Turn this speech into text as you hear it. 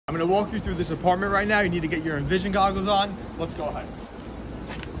gonna walk you through this apartment right now. You need to get your Envision goggles on. Let's go ahead.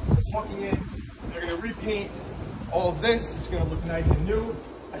 Walking in, they're gonna repaint all of this. It's gonna look nice and new.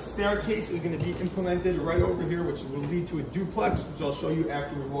 A staircase is gonna be implemented right over here, which will lead to a duplex, which I'll show you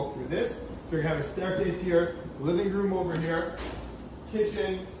after we walk through this. So you're gonna have a staircase here, living room over here,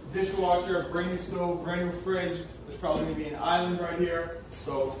 kitchen, dishwasher, brand new stove, brand new fridge. There's probably gonna be an island right here.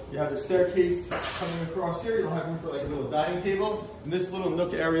 So you have the staircase coming across here. You'll have room for like a little dining table. And this little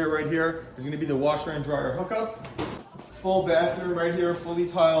nook area right here is gonna be the washer and dryer hookup. Full bathroom right here, fully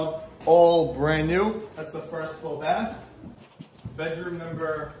tiled, all brand new. That's the first full bath. Bedroom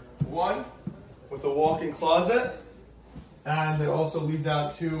number 1 with a walk-in closet. And it also leads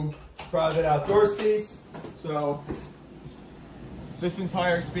out to private outdoor space. So this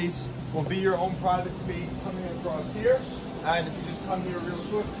entire space will be your own private space coming across here. And if you just come here real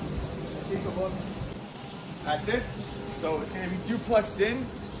quick, take a look at this. So it's gonna be duplexed in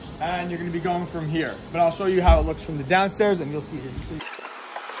and you're gonna be going from here. But I'll show you how it looks from the downstairs and you'll see it.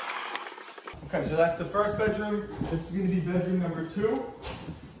 Okay, so that's the first bedroom. This is gonna be bedroom number 2.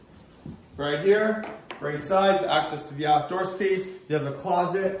 Right here, great size, access to the outdoor space. You have a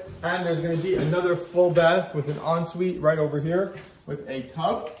closet and there's gonna be another full bath with an ensuite right over here with a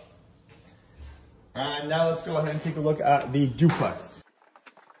tub. And now let's go ahead and take a look at the duplex.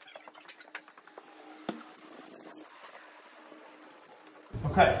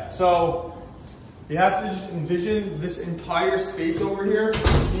 Okay, so you have to just envision this entire space over here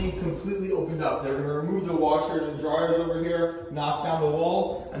being completely opened up. They're going to remove the washers and dryers over here, knock down the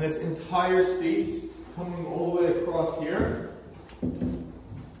wall, and this entire space coming all the way across here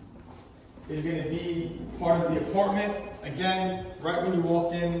is going to be part of the apartment. Again, right when you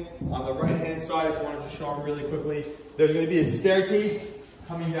walk in, on the right-hand side, if you want to just show them really quickly, there's going to be a staircase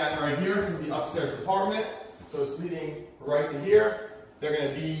coming down right here from the upstairs apartment. So it's leading right to here. They're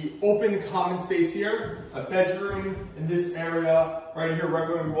going to be open common space here, a bedroom in this area right here, right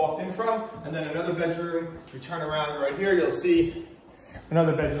where we walked in from, and then another bedroom. If you turn around right here, you'll see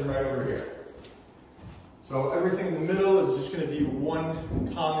another bedroom right over here. So everything in the middle is just going to be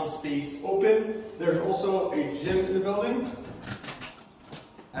one common space open. There's also a gym in the building.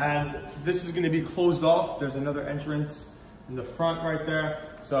 And this is going to be closed off. There's another entrance in the front right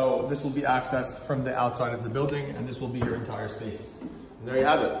there. So this will be accessed from the outside of the building and this will be your entire space. And there you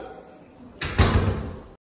have it.